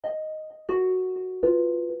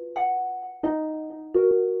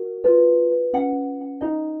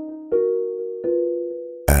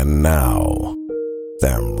Now,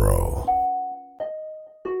 Thamro.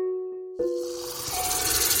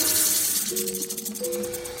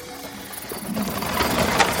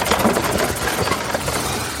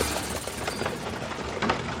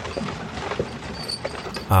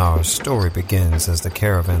 Our story begins as the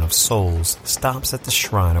caravan of souls stops at the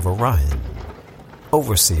shrine of Orion,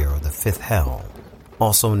 overseer of the fifth hell,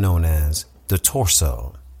 also known as the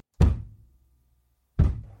Torso.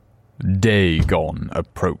 Dagon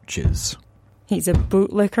approaches. He's a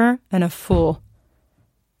bootlicker and a fool.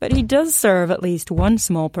 But he does serve at least one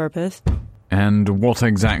small purpose. And what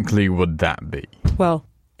exactly would that be? Well,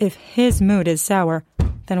 if his mood is sour,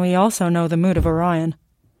 then we also know the mood of Orion.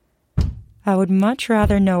 I would much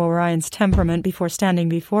rather know Orion's temperament before standing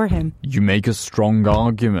before him. You make a strong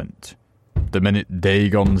argument. The minute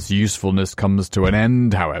Dagon's usefulness comes to an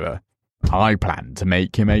end, however, I plan to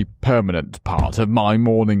make him a permanent part of my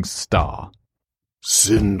morning star.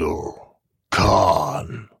 Sindel,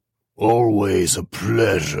 Khan, always a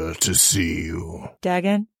pleasure to see you.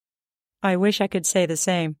 Dagon, I wish I could say the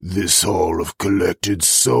same. This hall of collected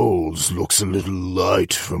souls looks a little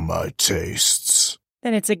light for my tastes.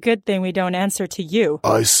 Then it's a good thing we don't answer to you.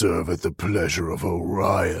 I serve at the pleasure of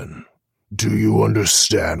Orion. Do you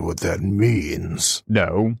understand what that means?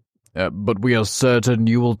 No, but we are certain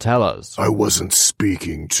you will tell us. I wasn't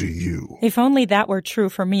speaking to you. If only that were true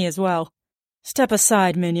for me as well. Step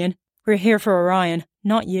aside, minion. We're here for Orion,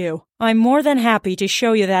 not you. I'm more than happy to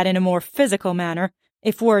show you that in a more physical manner,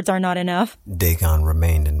 if words are not enough. Dagon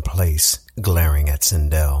remained in place, glaring at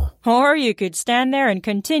Sindel. Or you could stand there and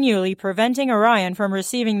continually preventing Orion from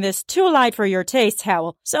receiving this too light for your taste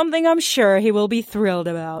howl, something I'm sure he will be thrilled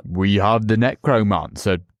about. We have the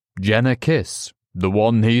necromancer, Jenna Kiss, the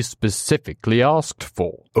one he specifically asked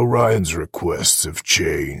for. Orion's requests have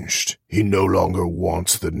changed. He no longer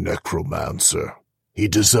wants the necromancer. He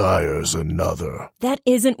desires another. That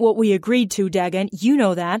isn't what we agreed to, Dagon. You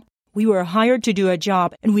know that. We were hired to do a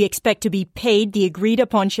job, and we expect to be paid the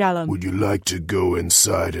agreed-upon shalom. Would you like to go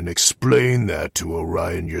inside and explain that to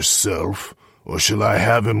Orion yourself? Or shall I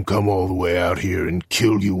have him come all the way out here and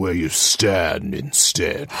kill you where you stand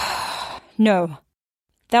instead? No,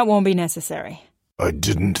 that won't be necessary. I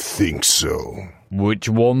didn't think so. Which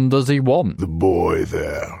one does he want? The boy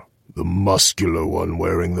there. The muscular one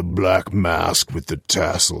wearing the black mask with the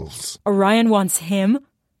tassels. Orion wants him?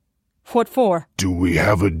 What for? Do we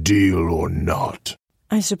have a deal or not?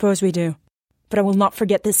 I suppose we do. But I will not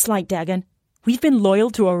forget this slight, Dagon. We've been loyal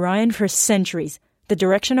to Orion for centuries. The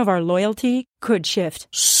direction of our loyalty could shift.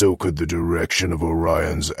 So could the direction of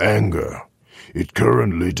Orion's anger. It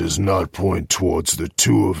currently does not point towards the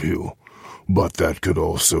two of you, but that could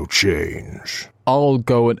also change. I'll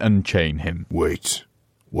go and unchain him. Wait,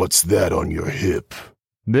 what's that on your hip?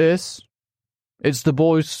 This? It's the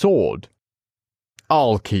boy's sword.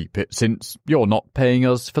 I'll keep it since you're not paying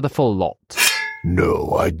us for the full lot.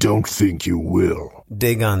 No, I don't think you will.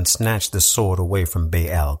 Dagon snatched the sword away from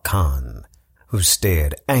Baal Khan, who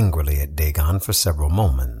stared angrily at Dagon for several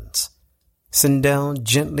moments. Sindel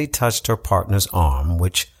gently touched her partner's arm,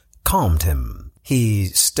 which calmed him. He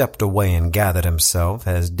stepped away and gathered himself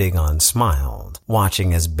as Dagon smiled,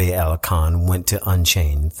 watching as Baal Khan went to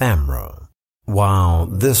unchain Thamro. While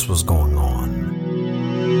this was going on,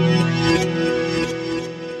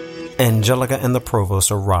 Angelica and the provost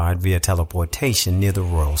arrived via teleportation near the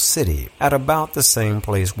royal city, at about the same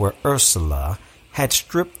place where Ursula had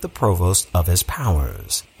stripped the provost of his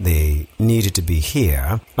powers. They needed to be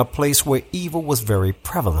here, a place where evil was very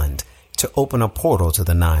prevalent, to open a portal to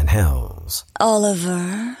the Nine Hells.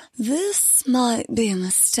 Oliver, this might be a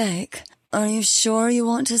mistake. Are you sure you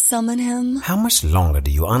want to summon him? How much longer do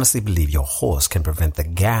you honestly believe your horse can prevent the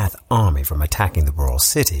Gath army from attacking the royal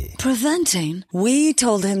city? Preventing? We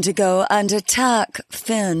told him to go and attack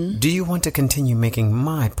Finn. Do you want to continue making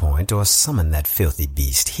my point or summon that filthy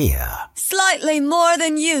beast here? Slightly more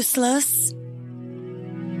than useless.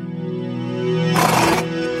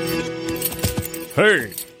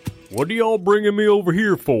 Hey, what are y'all bringing me over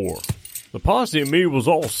here for? The posse and me was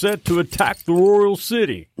all set to attack the royal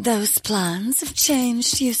city. Those plans have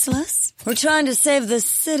changed, useless. We're trying to save the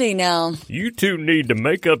city now. You two need to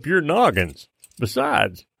make up your noggins.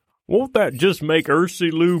 Besides, won't that just make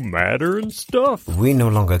Ursula madder and stuff? We no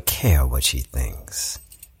longer care what she thinks.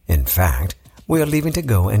 In fact, we are leaving to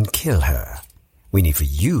go and kill her. We need for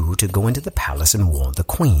you to go into the palace and warn the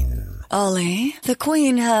queen. Ollie, the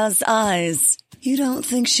queen has eyes. You don't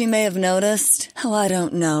think she may have noticed how I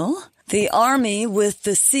don't know? The army with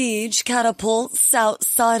the siege catapults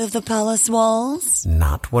outside of the palace walls?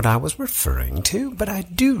 Not what I was referring to, but I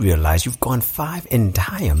do realize you've gone 5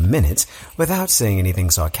 entire minutes without saying anything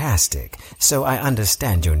sarcastic, so I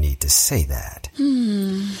understand your need to say that.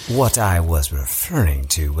 What I was referring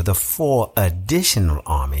to were the 4 additional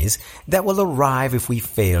armies that will arrive if we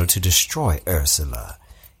fail to destroy Ursula.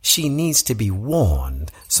 She needs to be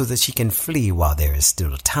warned so that she can flee while there is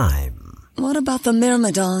still time. What about the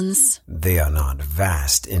Myrmidons? They are not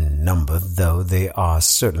vast in number, though they are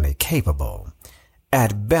certainly capable.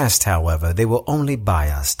 At best, however, they will only buy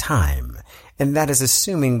us time, and that is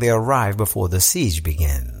assuming they arrive before the siege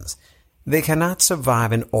begins. They cannot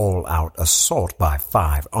survive an all-out assault by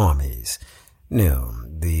 5 armies. No,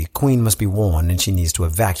 the queen must be warned and she needs to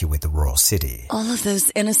evacuate the royal city. All of those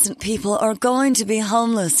innocent people are going to be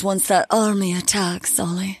homeless once that army attacks,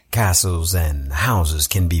 Ollie. Castles and houses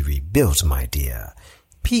can be rebuilt, my dear.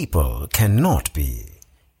 People cannot be.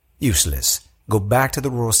 Useless. Go back to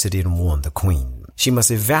the royal city and warn the queen. She must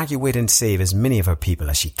evacuate and save as many of her people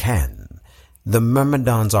as she can. The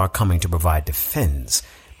Myrmidons are coming to provide defense,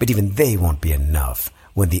 but even they won't be enough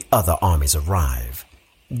when the other armies arrive.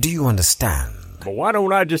 Do you understand? But why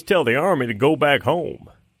don't I just tell the army to go back home?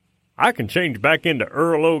 I can change back into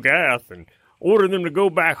Earl Ogath and order them to go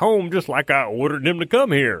back home just like I ordered them to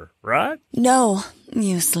come here, right? No,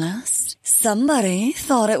 useless. Somebody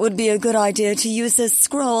thought it would be a good idea to use a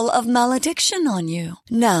scroll of malediction on you.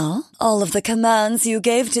 Now, all of the commands you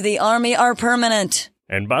gave to the army are permanent.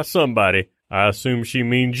 And by somebody, I assume she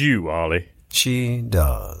means you, Ollie. She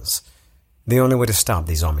does. The only way to stop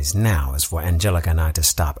these armies now is for Angelica and I to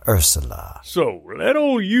stop Ursula. So, let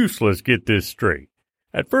old Useless get this straight.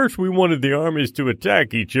 At first we wanted the armies to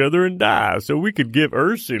attack each other and die so we could give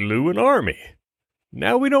Ursulou an army.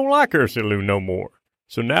 Now we don't like Ursulou no more.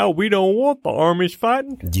 So now we don't want the armies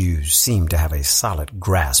fighting? You seem to have a solid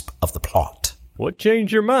grasp of the plot. What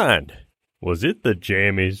changed your mind? Was it the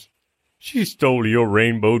jammies? She stole your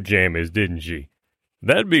rainbow jammies, didn't she?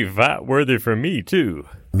 That'd be fight-worthy for me, too.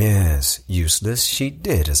 Yes, Useless, she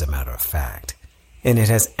did, as a matter of fact. And it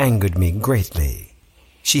has angered me greatly.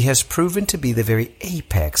 She has proven to be the very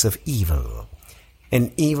apex of evil.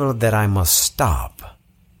 An evil that I must stop,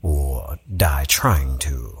 or die trying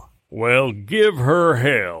to. Well, give her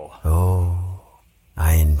hell. Oh,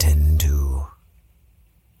 I intend to.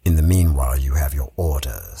 In the meanwhile, you have your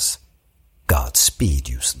orders. Godspeed,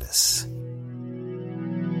 Useless.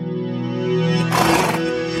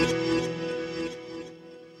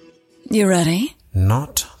 You ready?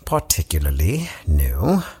 Not particularly,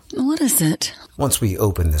 no. What is it? Once we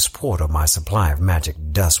open this portal, my supply of magic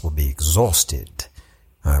dust will be exhausted.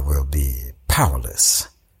 I will be powerless.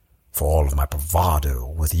 For all of my bravado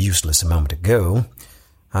with Useless a moment ago,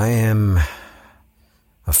 I am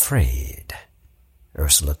afraid.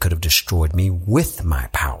 Ursula could have destroyed me with my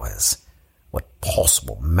powers. What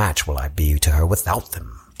possible match will I be to her without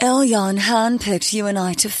them? Elyon handpicked you and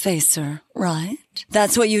I to face her, right?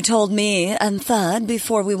 That's what you told me and Thad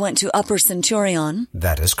before we went to Upper Centurion.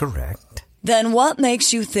 That is correct. Then what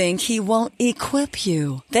makes you think he won't equip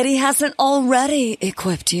you? That he hasn't already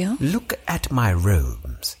equipped you? Look at my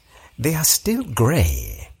robes. They are still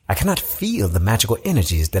gray. I cannot feel the magical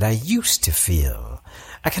energies that I used to feel.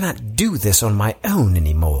 I cannot do this on my own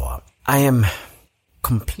anymore. I am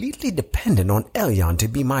completely dependent on Elyon to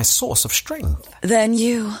be my source of strength. Then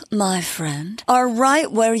you, my friend, are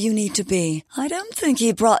right where you need to be. I don't think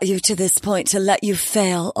he brought you to this point to let you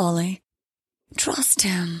fail, Ollie. Trust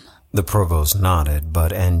him. The provost nodded,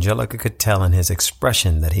 but Angelica could tell in his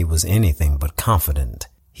expression that he was anything but confident.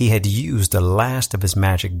 He had used the last of his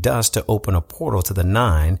magic dust to open a portal to the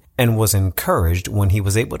Nine and was encouraged when he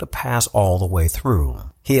was able to pass all the way through.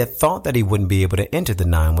 He had thought that he wouldn't be able to enter the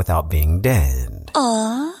Nine without being dead.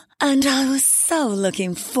 And I was so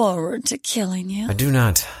looking forward to killing you. I do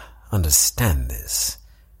not understand this.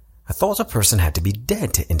 I thought a person had to be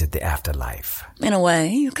dead to enter the afterlife. In a way,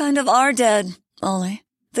 you kind of are dead, Ollie.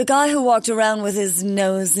 The guy who walked around with his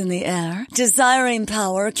nose in the air, desiring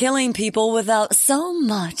power, killing people without so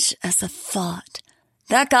much as a thought.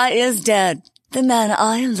 That guy is dead. The man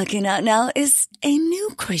I am looking at now is a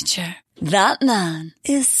new creature. That man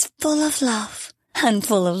is full of love and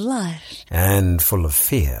full of life. And full of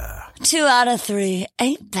fear. 2 out of 3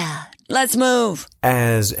 ain't bad. Let's move.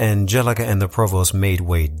 As Angelica and the provost made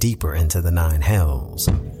way deeper into the Nine Hells,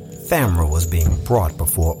 Thamra was being brought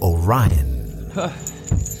before Orion.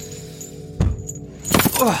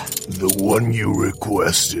 The one you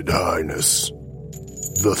requested, Highness.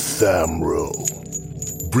 The Thamro.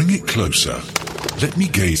 Bring it closer. Let me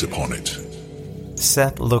gaze upon it.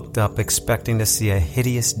 Seth looked up expecting to see a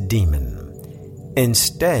hideous demon.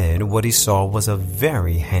 Instead, what he saw was a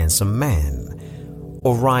very handsome man.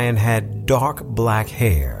 Orion had dark black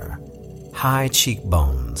hair, high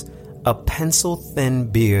cheekbones, a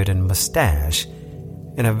pencil-thin beard and mustache,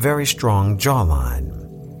 and a very strong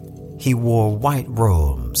jawline. He wore white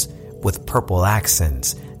robes with purple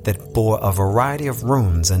accents that bore a variety of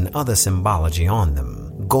runes and other symbology on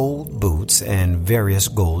them, gold boots and various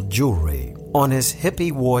gold jewelry. On his hip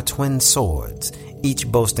he wore twin swords, each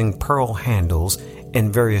boasting pearl handles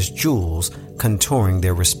and various jewels contouring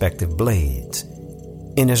their respective blades.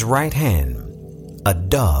 In his right hand, a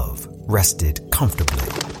dove rested comfortably.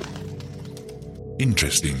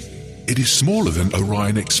 Interesting. It is smaller than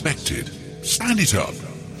Orion expected. Stand it up.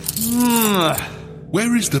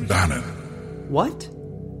 Where is the banner? What?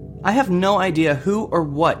 I have no idea who or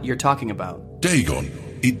what you're talking about. Dagon,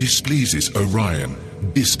 it displeases Orion.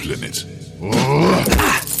 Discipline it.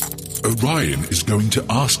 Orion is going to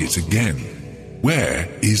ask it again. Where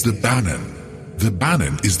is the banner? The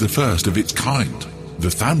banner is the first of its kind. The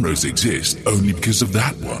Thamros exist only because of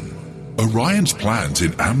that one. Orion's plans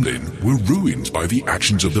in Amlin were ruined by the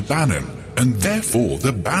actions of the Bannon, and therefore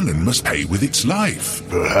the Bannon must pay with its life.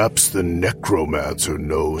 Perhaps the necromancer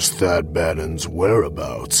knows Thad Bannon's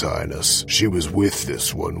whereabouts, Highness. She was with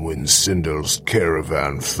this one when Sindel's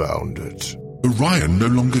caravan found it. Orion no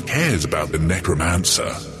longer cares about the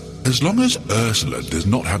necromancer. As long as Ursula does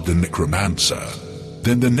not have the necromancer,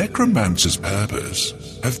 then the necromancer's purpose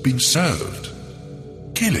have been served.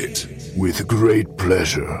 Kill it. With great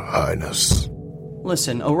pleasure, Highness.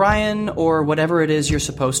 Listen, Orion, or whatever it is you're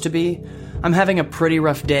supposed to be, I'm having a pretty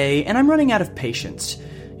rough day, and I'm running out of patience.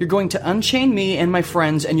 You're going to unchain me and my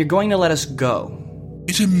friends, and you're going to let us go.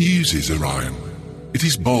 It amuses Orion. It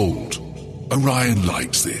is bold. Orion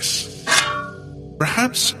likes this.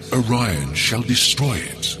 Perhaps Orion shall destroy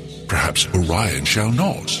it. Perhaps Orion shall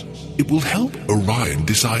not. It will help Orion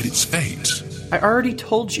decide its fate. I already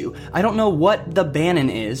told you, I don't know what the Bannon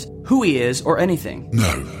is, who he is, or anything.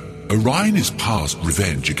 No, Orion is past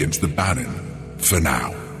revenge against the Bannon, for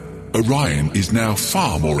now. Orion is now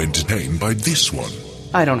far more entertained by this one.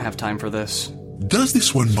 I don't have time for this. Does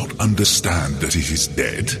this one not understand that it is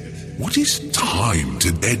dead? What is time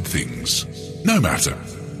to dead things? No matter.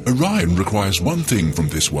 Orion requires one thing from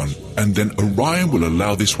this one, and then Orion will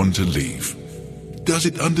allow this one to leave. Does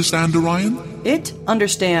it understand Orion? It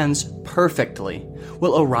understands perfectly.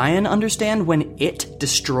 Will Orion understand when it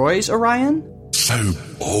destroys Orion? So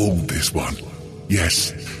bold, this one.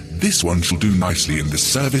 Yes, this one shall do nicely in the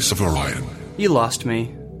service of Orion. You lost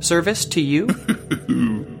me. Service to you?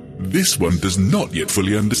 This one does not yet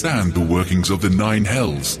fully understand the workings of the 9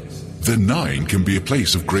 hells. The 9 can be a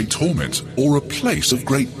place of great torment or a place of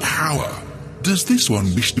great power. Does this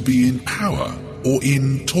one wish to be in power or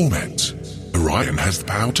in torment? Orion has the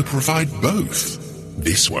power to provide both.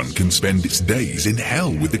 This one can spend its days in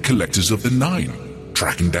hell with the collectors of the 9,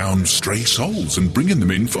 tracking down stray souls and bringing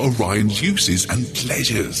them in for Orion's uses and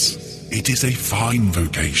pleasures. It is a fine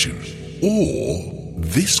vocation. Or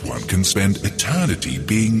this one can spend eternity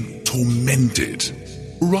being tormented.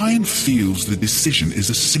 Orion feels the decision is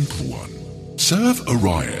a simple one. Serve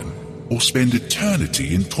Orion or spend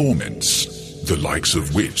eternity in torments, the likes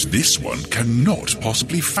of which this one cannot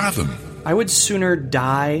possibly fathom. I would sooner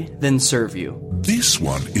die than serve you. This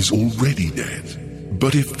one is already dead.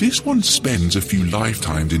 But if this one spends a few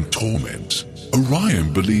lifetimes in torment,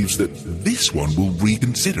 Orion believes that this one will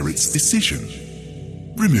reconsider its decision.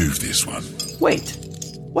 Remove this one. Wait,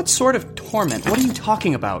 what sort of torment? What are you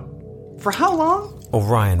talking about? For how long?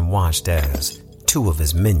 Orion watched as 2 of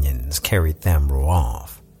his minions carried Thamro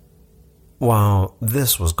off. While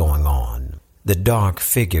this was going on, the dark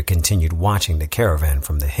figure continued watching the caravan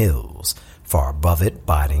from the hills, far above it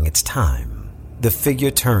biding its time. The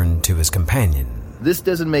figure turned to his companion. This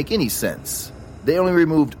doesn't make any sense. They only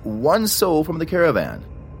removed 1 soul from the caravan.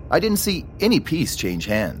 I didn't see any piece change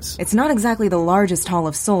hands. It's not exactly the largest haul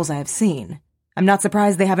of souls I have seen. I'm not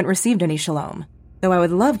surprised they haven't received any shalom, though I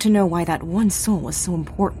would love to know why that 1 soul was so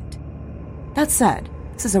important. That said,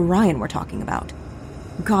 this is Orion we're talking about.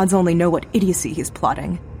 Gods only know what idiocy he's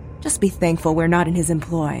plotting. Just be thankful we're not in his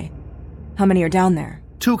employ. How many are down there?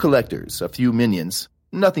 2 collectors, a few minions.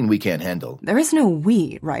 Nothing we can't handle. There is no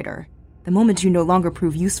we, Ryder. The moment you no longer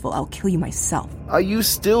prove useful, I'll kill you myself. Are you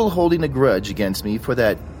still holding a grudge against me for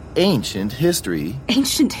that ancient history?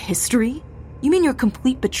 Ancient history? You mean your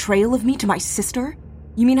complete betrayal of me to my sister?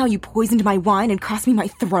 You mean how you poisoned my wine and cost me my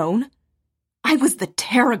throne? I was the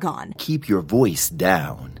Tarragon. Keep your voice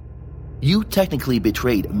down. You technically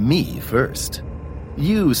betrayed me first.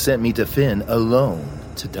 You sent me to Finn alone.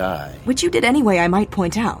 to die. Which you did anyway, I might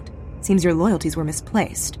point out. Seems your loyalties were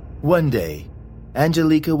misplaced. One day,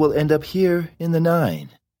 Angelica will end up here in the Nine.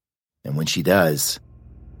 And when she does,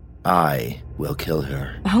 I will kill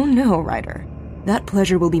her. Oh no, Ryder. That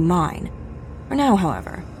pleasure will be mine. For now,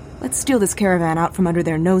 however, let's steal this caravan out from under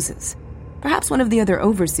their noses. Perhaps one of the other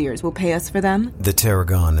overseers will pay us for them. The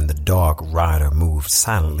Tarragon and the Dark Rider moved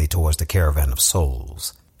silently towards the caravan of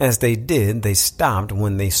souls. As they did, they stopped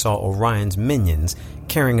when they saw Orion's minions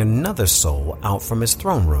carrying another soul out from his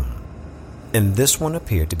throne room. And this one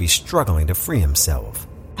appeared to be struggling to free himself.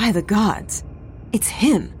 By the gods, it's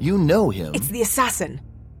him. You know him. It's the assassin.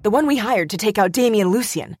 The one we hired to take out Damian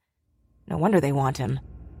Lucien. No wonder they want him.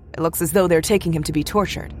 It looks as though they're taking him to be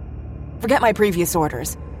tortured. Forget my previous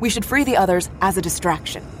orders. We should free the others as a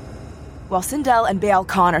distraction. While Sindel and Baal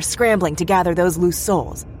Khan are scrambling to gather those loose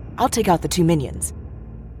souls, I'll take out the two minions.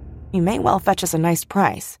 He may well fetch us a nice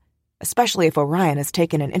price, especially if Orion has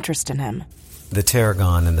taken an interest in him. The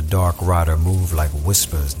Tarragon and the Dark Rider moved like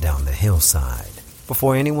whispers down the hillside.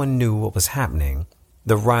 Before anyone knew what was happening,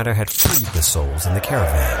 the rider had freed the souls in the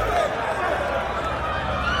caravan.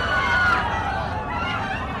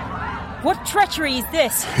 What treachery is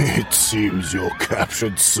this? It seems your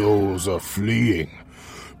captured souls are fleeing.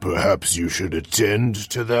 Perhaps you should attend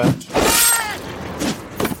to that?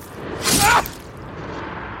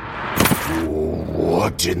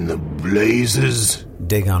 What in the blazes?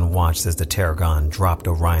 Dagon watched as the Tarragon dropped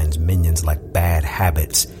Orion's minions like bad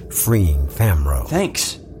habits, freeing Famro.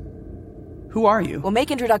 Thanks. Who are you? We'll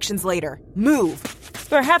make introductions later. Move!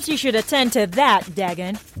 Perhaps you should attend to that,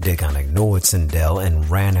 Dagon. Dagon ignored Sindel and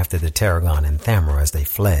ran after the Tarragon and Thamra as they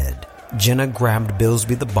fled. Jenna grabbed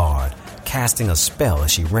Billsby the Bard, casting a spell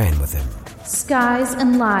as she ran with him. Skies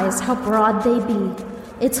and lies, how broad they be.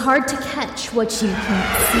 It's hard to catch what you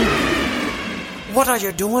can't see. What are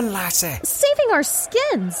you doing, lassie? Saving our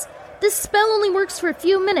skins! This spell only works for a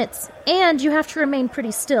few minutes, and you have to remain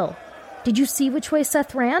pretty still. Did you see which way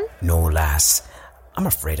Seth ran? No, lass. I'm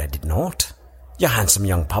afraid I did not. Your handsome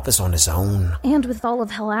young pup is on his own. And with all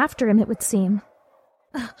of hell after him, it would seem.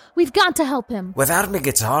 We've got to help him. Without me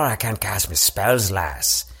guitar, I can't cast me spells,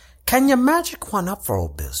 lass. Can you magic one up for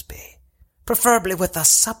old Billsby? Preferably with a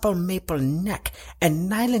supple maple neck and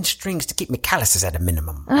nylon strings to keep me calluses at a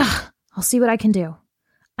minimum. I'll see what I can do.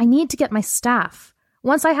 I need to get my staff.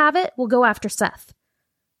 Once I have it, we'll go after Seth.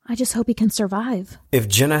 I just hope he can survive. If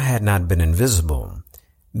Jenna had not been invisible,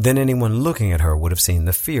 then anyone looking at her would have seen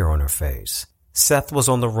the fear on her face. Seth was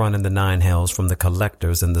on the run in the Nine Hells from the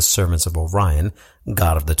Collectors and the servants of Orion,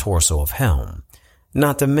 god of the torso of Helm.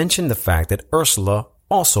 Not to mention the fact that Ursula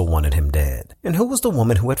also wanted him dead. And who was the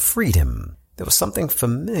woman who had freed him? There was something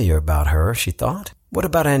familiar about her, she thought. What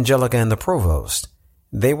about Angelica and the Provost?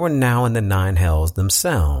 They were now in the Nine Hells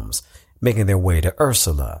themselves, making their way to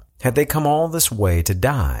Ursula. Had they come all this way to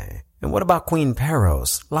die? And what about Queen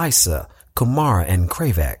Peros, Lysa, Kumara, and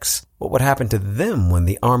Kravex? What would happen to them when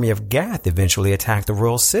the army of Gath eventually attacked the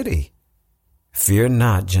royal city? Fear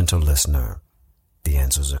not, gentle listener. The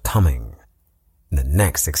answers are coming in the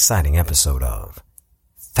next exciting episode of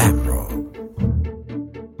Thamro.